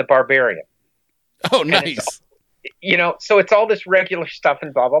Conan the Barbarian. Oh, nice. So it's all this regular stuff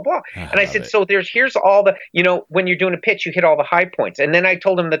and blah blah blah. And I said, so here's all the, when you're doing a pitch, you hit all the high points. And then I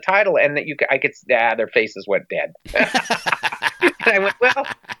told him the title, and that their faces went dead. And I went, well.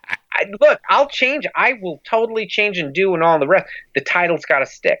 Look, I'll change. I will totally change and do and all the rest. The title's got to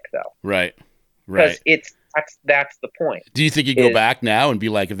stick, though. Right. Because that's the point. Do you think you'd go back now and be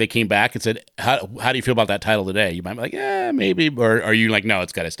like, if they came back and said, how do you feel about that title today? You might be like, yeah, maybe. Or are you like, no,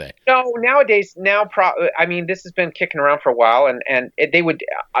 it's got to stay? No, nowadays, this has been kicking around for a while, and they would,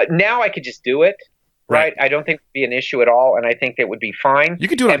 now I could just do it, right? I don't think it would be an issue at all, and I think that would be fine. You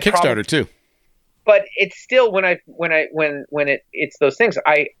could do it on Kickstarter, too. But it's still, when it's those things,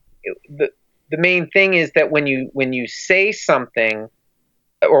 the main thing is that when you say something,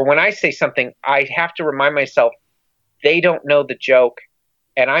 or when I say something, I have to remind myself they don't know the joke,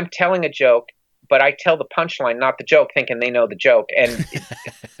 and I'm telling a joke, but I tell the punchline, not the joke, thinking they know the joke, and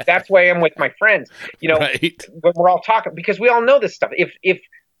that's why I'm with my friends. Right. When we're all talking, because we all know this stuff. If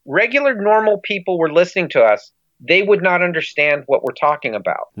regular normal people were listening to us, they would not understand what we're talking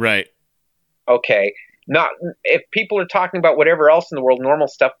about. Right. Okay. Not if people are talking about whatever else in the world, normal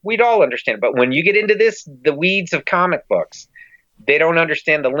stuff, we'd all understand. But when you get into the weeds of comic books, they don't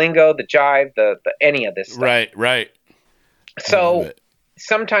understand the lingo, the jive, the any of this stuff. Right. So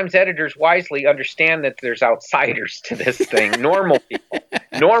sometimes editors wisely understand that there's outsiders to this thing. Normal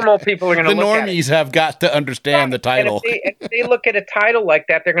people are going to look at it. The normies have got to understand the title. And if they look at a title like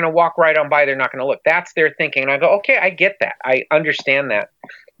that, they're going to walk right on by. They're not going to look. That's their thinking. And I go, okay, I get that. I understand that.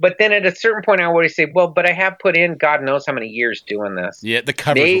 But then at a certain point, I always say, well, but I have put in God knows how many years doing this. Yeah, the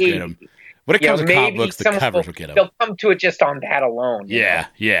covers will get them. When it comes to comic books, the covers will get them. They'll come to it just on that alone. Yeah,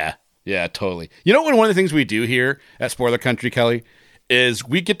 totally. You know, one of the things we do here at Spoiler Country, Kelley, is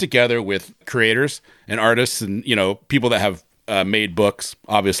we get together with creators and artists and, people that have made books,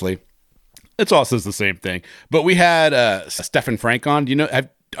 obviously. It's all says the same thing. But we had Stephen Frank on. Do you know?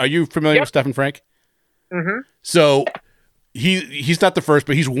 Are you familiar with Stephen Frank? Mm-hmm. So... He's not the first,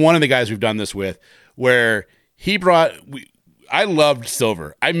 but he's one of the guys we've done this with, where he brought. I loved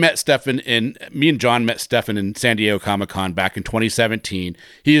Silver. I met Stefan me and John met Stefan in San Diego Comic-Con back in 2017.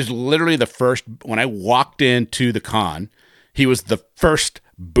 He is literally the first. When I walked into the con, he was the first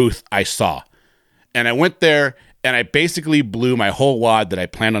booth I saw, and I went there and I basically blew my whole wad that I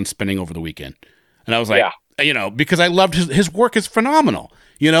planned on spending over the weekend. And I was like, because I loved his work is phenomenal.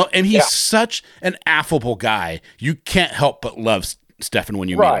 And he's such an affable guy. You can't help but love Stefan when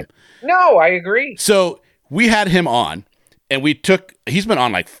you meet him. No, I agree. So we had him on, and he's been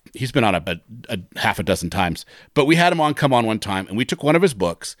on a half a dozen times, but we had him come on one time, and we took one of his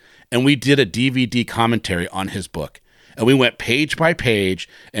books, and we did a DVD commentary on his book. And we went page by page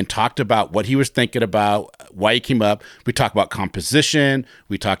and talked about what he was thinking about, why he came up. We talked about composition.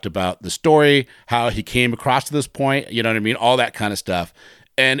 We talked about the story, how he came across to this point, you know what I mean? All that kind of stuff.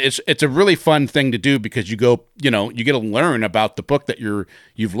 And it's a really fun thing to do because you get to learn about the book that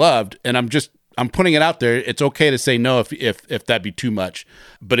you've loved. And I'm putting it out there. It's okay to say no if that'd be too much.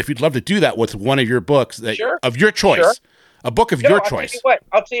 But if you'd love to do that with one of your books of your choice, A book of your choice.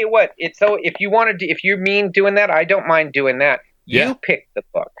 I'll tell you what. It's so if you mean doing that, I don't mind doing that. You pick the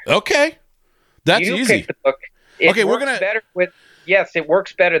book. Okay, that's you easy. Pick the book. It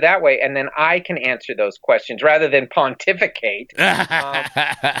works better that way, and then I can answer those questions rather than pontificate.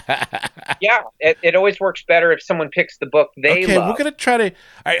 It always works better if someone picks the book they love. We're gonna try to.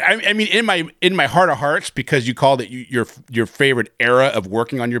 I mean, in my heart of hearts, because you called it your favorite era of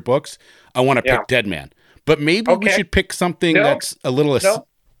working on your books, I want to pick Dead Man. But maybe we should pick something that's a little.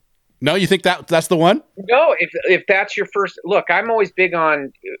 No, you think that's the one? No, if that's your first look, I'm always big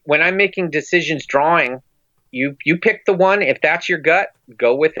on when I'm making decisions drawing. You pick the one. If that's your gut,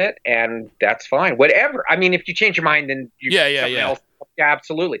 go with it, and that's fine. Whatever. I mean, if you change your mind, then else. Yeah,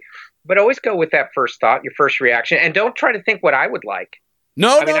 absolutely. But always go with that first thought, your first reaction, and don't try to think what I would like.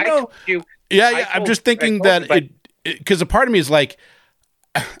 No. I'm just thinking that because a part of me is like,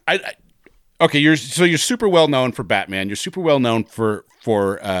 you're super well known for Batman. You're super well known for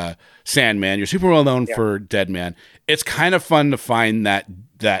Sandman. You're super well known for Dead Man. It's kind of fun to find that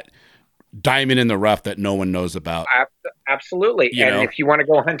diamond in the rough that no one knows about. Absolutely. If you want to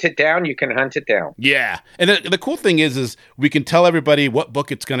go hunt it down, you can hunt it down. Yeah. And the cool thing is we can tell everybody what book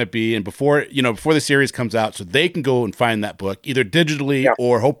it's going to be and before the series comes out, so they can go and find that book either digitally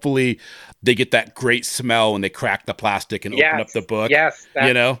or hopefully they get that great smell when they crack the plastic and open up the book. Yes.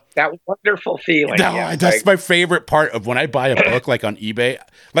 That wonderful feeling. That's my favorite part of when I buy a book like on eBay.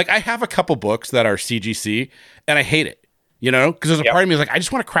 Like I have a couple books that are CGC and I hate it. Because there's a part of me is like, I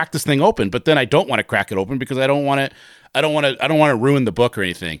just want to crack this thing open, but then I don't want to crack it open because I don't want to ruin the book or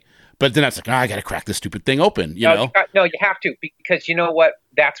anything. But then it's like, I got to crack this stupid thing open. You know? You have to, because you know what?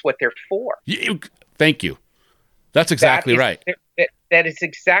 That's what they're for. Thank you. That's exactly right. That is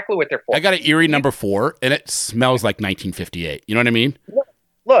exactly what they're for. I got an Erie number 4, and it smells like 1958. You know what I mean?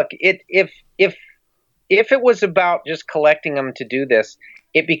 Look, if it was about just collecting them to do this,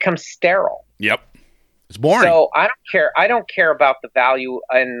 it becomes sterile. Yep. It's boring. So I don't care. I don't care about the value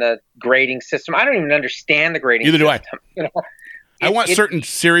in the grading system. I don't even understand the grading system. Neither do I. I want certain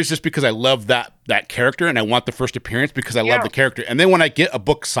series just because I love that character, and I want the first appearance because I love the character. And then when I get a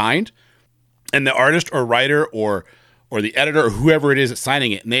book signed, and the artist or writer or the editor or whoever it is that's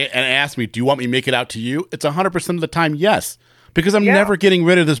signing it, and ask me, do you want me to make it out to you? It's 100% of the time yes, because I'm never getting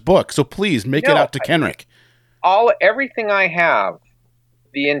rid of this book. So please make it out to Kenrick. Everything I have.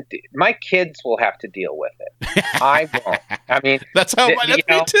 My kids will have to deal with it. I won't. I mean, that's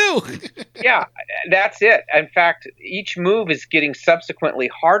me too. Yeah, that's it. In fact, each move is getting subsequently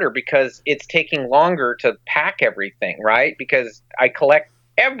harder because it's taking longer to pack everything, right? Because I collect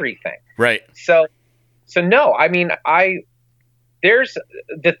everything. Right. So no, I mean, there's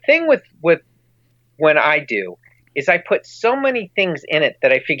the thing with when I do is I put so many things in it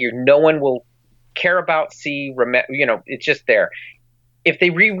that I figure no one will care about, see, remember, it's just there. If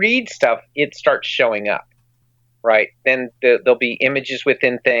they reread stuff, it starts showing up, right? Then there'll be images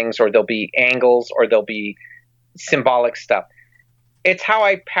within things, or there'll be angles, or there'll be symbolic stuff. It's how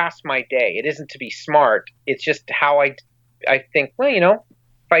I pass my day. It isn't to be smart. It's just how I think, well,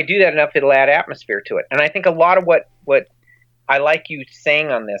 if I do that enough, it'll add atmosphere to it. And I think a lot of what I like you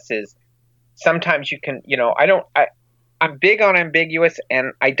saying on this is sometimes you can, I'm big on ambiguous,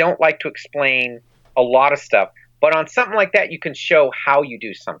 and I don't like to explain a lot of stuff. But on something like that, you can show how you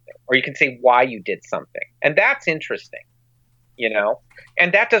do something, or you can say why you did something. And that's interesting,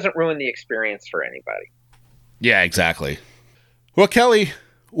 and that doesn't ruin the experience for anybody. Yeah, exactly. Well, Kelley,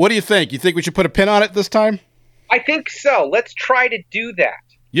 what do you think? You think we should put a pin on it this time? I think so. Let's try to do that.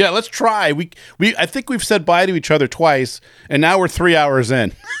 Yeah, let's try. I think we've said bye to each other twice, and now we're 3 hours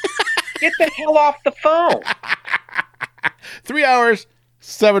in. Get the hell off the phone. 3 hours,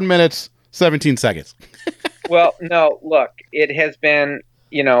 7 minutes, 17 seconds. Well, no, look, it has been,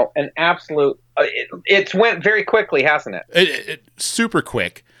 an absolute, it's went very quickly, hasn't it? It super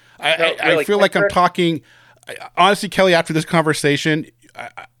quick. I feel like I'm talking, honestly, Kelley, after this conversation,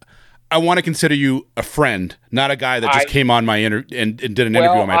 I want to consider you a friend, not a guy that just came on my and did an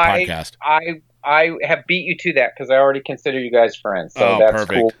interview on my podcast. I have beat you to that because I already consider you guys friends. So that's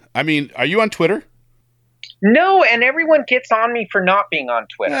perfect. Cool. I mean, are you on Twitter? No, and everyone gets on me for not being on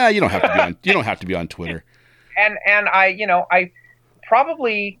Twitter. Yeah, you don't have to be on. You don't have to be on Twitter. And I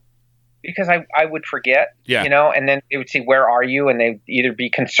probably because I would forget, and then they would say, "Where are you?" and they'd either be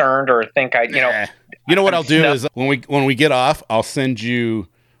concerned or think You know what I'll do is when we get off, I'll send you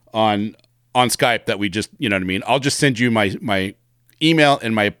on Skype that we just, you know what I mean. I'll just send you my email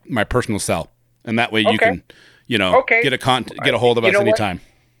and my personal cell, and that way you can, get a hold of us anytime.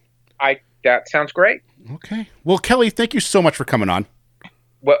 That sounds great. Okay. Well, Kelley, thank you so much for coming on.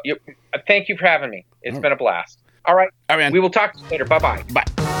 Well, thank you for having me. It's been a blast. All right. All right, man. We will talk to you later. Bye-bye. Bye.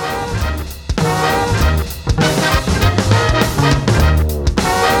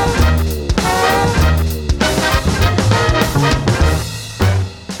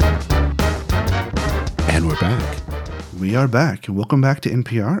 And we're back. We are back. Welcome back to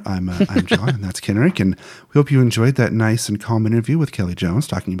NPR. I'm John, and that's Kenrick, and we hope you enjoyed that nice and calm interview with Kelley Jones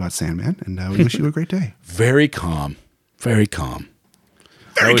talking about Sandman, and we wish you a great day. Very calm. Very calm.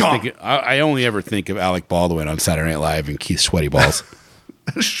 I only ever think of Alec Baldwin on Saturday Night Live and Keith Sweaty Balls.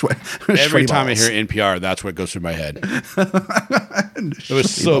 Every time I hear NPR, that's what goes through my head. It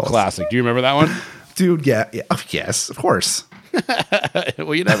was so classic. Do you remember that one? Dude, yeah. Oh, yes, of course.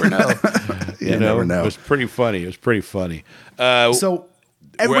 Well, you never know. You never know. It was pretty funny. So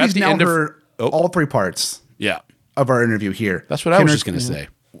everybody's now heard all three parts of our interview here. That's what I was just going to say.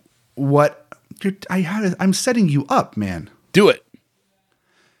 Dude, I'm setting you up, man. Do it.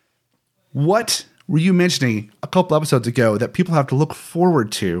 What were you mentioning a couple episodes ago that people have to look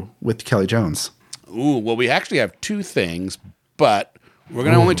forward to with Kelley Jones? Ooh, well, we actually have two things, but we're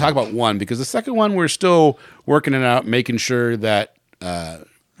going to only talk about one because the second one we're still working it out, making sure that we're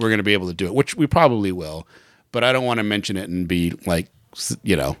going to be able to do it, which we probably will. But I don't want to mention it and be like, it's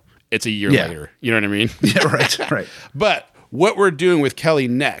a year later. You know what I mean? Yeah, right. But what we're doing with Kelley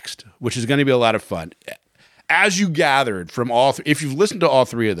next, which is going to be a lot of fun, as you gathered from all if you've listened to all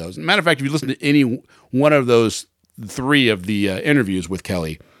three of those, matter of fact, if you listened to any one of those three of the interviews with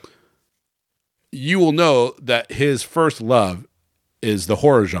Kelley, you will know that his first love is the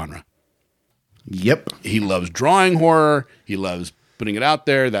horror genre. Yep. He loves drawing horror. He loves putting it out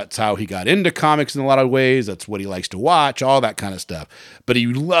there. That's how he got into comics in a lot of ways. That's what he likes to watch, all that kind of stuff. But he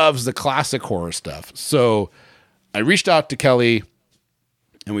loves the classic horror stuff. So I reached out to Kelley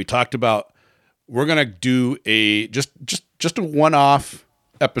and we talked about we're going to do a just a one-off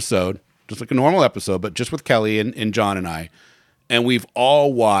episode, just like a normal episode, but just with Kelley and John and I. And we've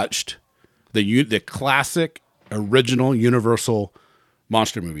all watched the classic original Universal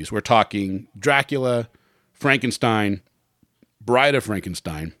monster movies. We're talking Dracula, Frankenstein, Bride of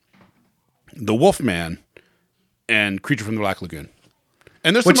Frankenstein, The Wolfman, and Creature from the Black Lagoon.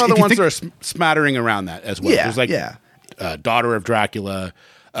 And there's some other ones that are smattering around that as well. Yeah, there's like Daughter of Dracula.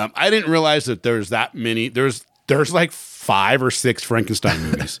 I didn't realize that there's that many. There's like 5 or 6 Frankenstein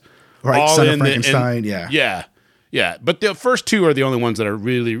movies. Right, Son of Frankenstein, yeah. But the first 2 are the only ones that are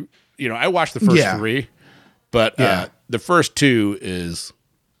really, I watched the first 3, but the first 2 is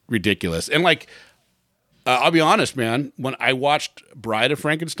ridiculous. And like, I'll be honest, man, when I watched Bride of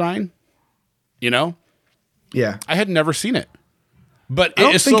Frankenstein, I had never seen it. But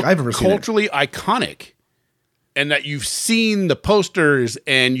it is so culturally iconic. And that you've seen the posters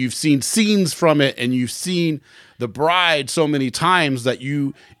and you've seen scenes from it and you've seen the bride so many times that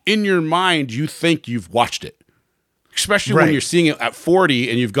you, in your mind, you think you've watched it. Especially when you're seeing it at 40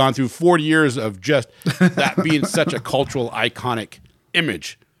 and you've gone through 40 years of just that being such a cultural iconic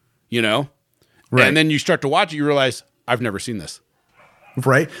image, Right. And then you start to watch it, you realize, I've never seen this.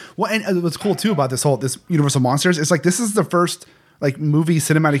 Right. Well, and what's cool too about this Universal Monsters is like, this is the first like movie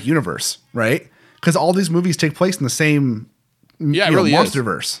cinematic universe, right? Because all these movies take place in the same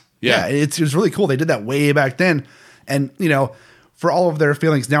Monsterverse. Yeah, it's really cool. They did that way back then. And, for all of their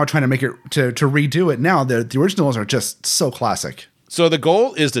feelings now trying to make it, to redo it now, the originals are just so classic. So the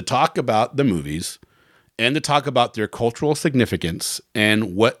goal is to talk about the movies and to talk about their cultural significance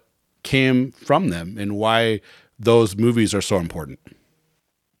and what came from them and why those movies are so important.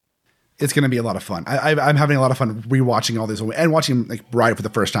 It's going to be a lot of fun. I'm having a lot of fun rewatching all these and watching like Bride for the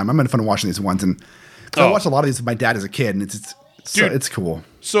first time. I'm having fun watching these ones, and I watched a lot of these with my dad as a kid, and it's cool.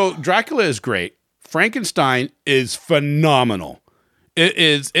 So Dracula is great. Frankenstein is phenomenal.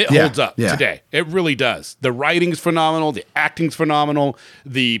 It holds up today. It really does. The writing's phenomenal. The acting's phenomenal.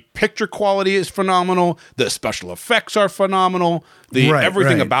 The picture quality is phenomenal. The special effects are phenomenal.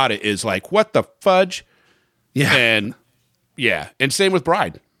 Everything about it is like, what the fudge? Yeah, and same with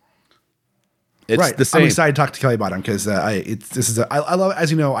Bride. It's the same. I'm excited to talk to Kelley about him because I love, as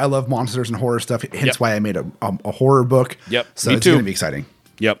you know, I love monsters and horror stuff. Hence why I made a horror book. Yep. So it's going to be exciting.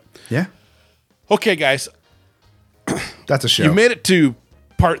 Yep. Yeah. Okay, guys. That's a show. You made it to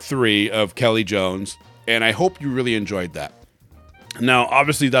part 3 of Kelley Jones, and I hope you really enjoyed that. Now,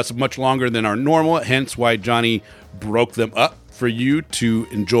 obviously, that's much longer than our normal, hence why Johnny broke them up for you to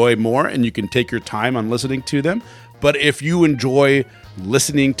enjoy more, and you can take your time on listening to them. But if you enjoy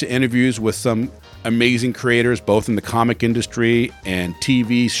listening to interviews with some amazing creators, both in the comic industry and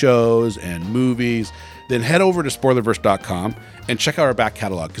TV shows and movies, then head over to spoilerverse.com and check out our back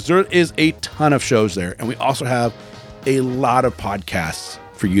catalog because there is a ton of shows there. And we also have a lot of podcasts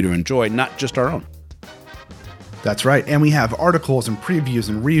for you to enjoy, not just our own. That's right. And we have articles and previews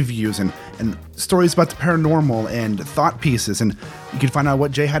and reviews and stories about the paranormal and thought pieces. And you can find out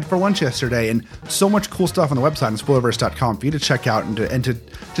what Jay had for lunch yesterday and so much cool stuff on the website on spoilerverse.com for you to check out and to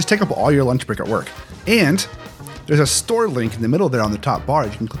just take up all your lunch break at work. And there's a store link in the middle there on the top bar.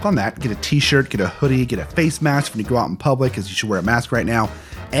 You can click on that, get a t-shirt, get a hoodie, get a face mask when you go out in public, because you should wear a mask right now.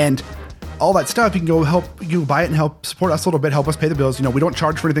 And all that stuff, you can go buy it and help support us a little bit, help us pay the bills. We don't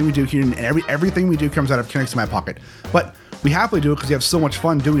charge for anything we do here, and everything we do comes out of Kennex in my pocket. But we happily do it because we have so much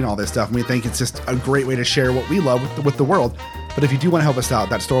fun doing all this stuff, and we think it's just a great way to share what we love with the world. But if you do want to help us out,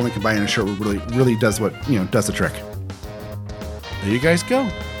 that store link and buying a shirt really does what does the trick. There you guys go.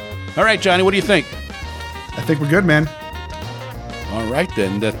 All right, Johnny, what do you think? I think we're good, man. All right,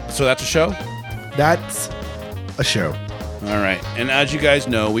 then. So that's a show? That's a show. All right. And as you guys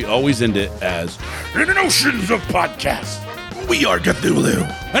know, we always end it as, in an oceans of podcasts, we are Cthulhu.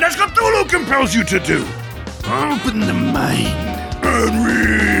 And as Cthulhu compels you to do, open the mind and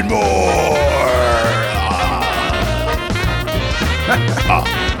read more.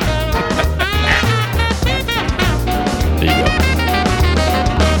 There you go.